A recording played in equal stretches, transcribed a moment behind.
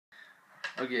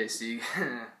Okay, see,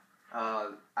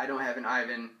 I don't have an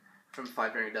Ivan from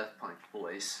Five Finger Death Punch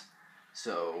voice,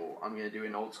 so I'm gonna do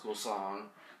an old school song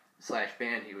 /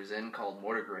 band he was in called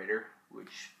Motograter,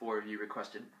 which 4 of you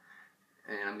requested,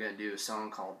 and I'm gonna do a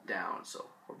song called Down. So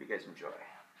hope you guys enjoy.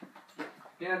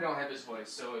 Again, I don't have his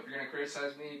voice, so if you're gonna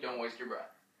criticize me, don't waste your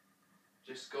breath.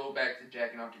 Just go back to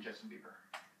jacking off to Justin Bieber.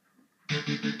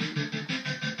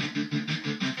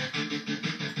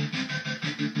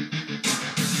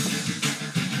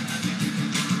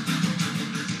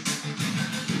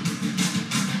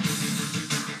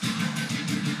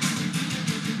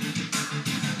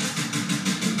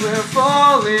 We're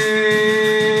falling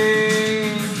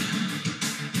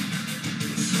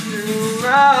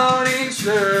throughout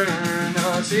eternity.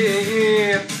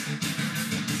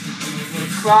 The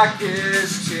clock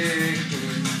is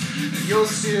ticking. You're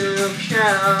still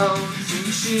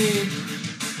counting sheep.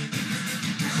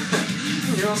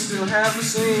 You'll still have to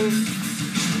sleep.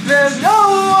 There's no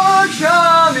one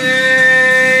coming,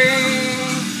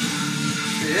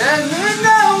 and there's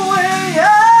no way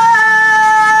out.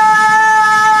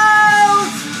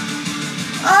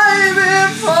 I've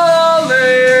been falling,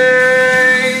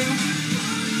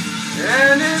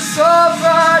 and it's so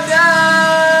far down,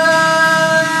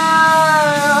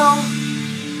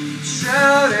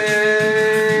 shouting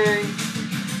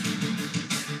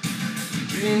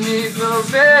beneath the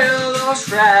veil of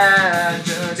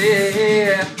tragedy.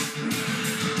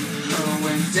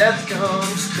 When death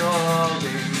comes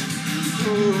calling,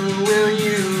 who will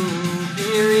you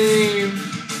believe?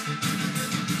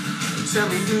 Tell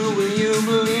me, who will you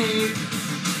believe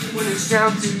when it's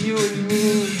down to you and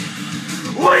me?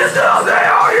 Will you still say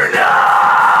all your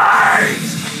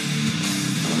names?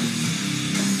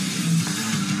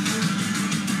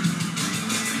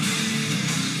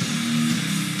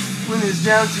 When it's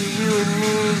down to you and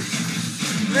me,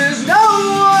 there's no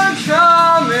one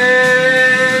coming,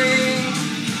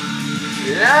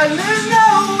 and there's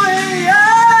no way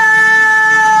out.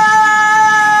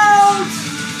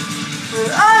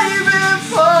 I've been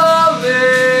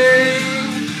falling,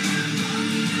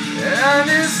 and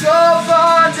it's so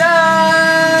far down.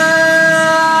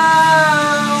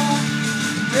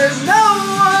 There's no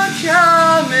one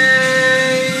coming,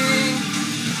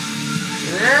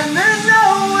 and there's no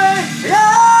way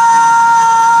out.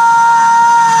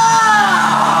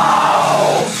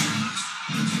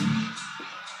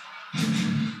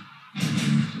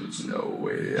 There's no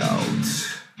way out.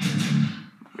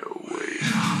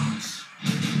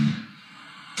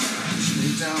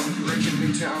 Down, breaking me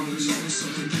down, there's always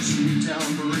something pushing me down,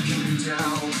 breaking me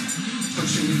down.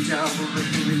 Pushing me down,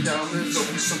 breaking me down, there's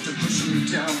always something pushing me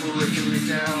down, breaking me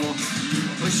down.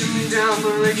 Pushing me down,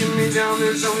 breaking me down,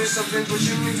 there's always something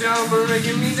pushing me down,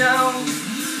 breaking me down.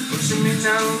 Pushing me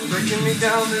down, breaking me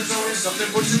down, there's always something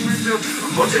pushing me down,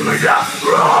 pushing me down.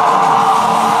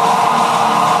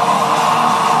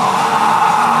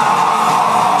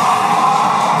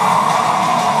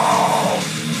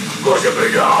 Pushing me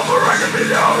down, breaking me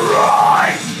down,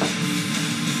 right.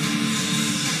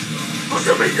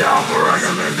 Pushing me down,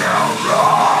 breaking me down,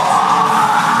 right.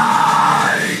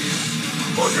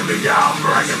 Pushing me down,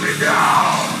 breaking me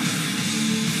down.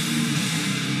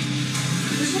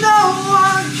 There's no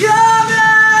one coming,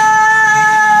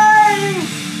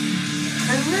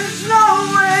 and there's no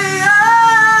way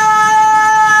out.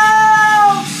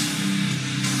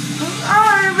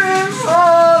 I've been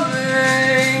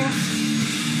falling.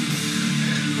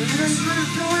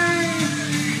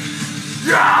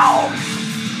 Down!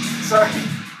 Sorry,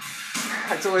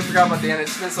 I totally forgot about the end.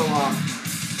 It's been so long.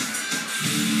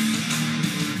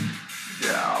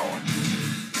 Down.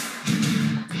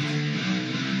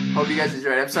 Hope you guys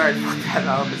enjoyed. I'm sorry to fuck that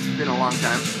up. It's been a long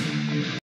time.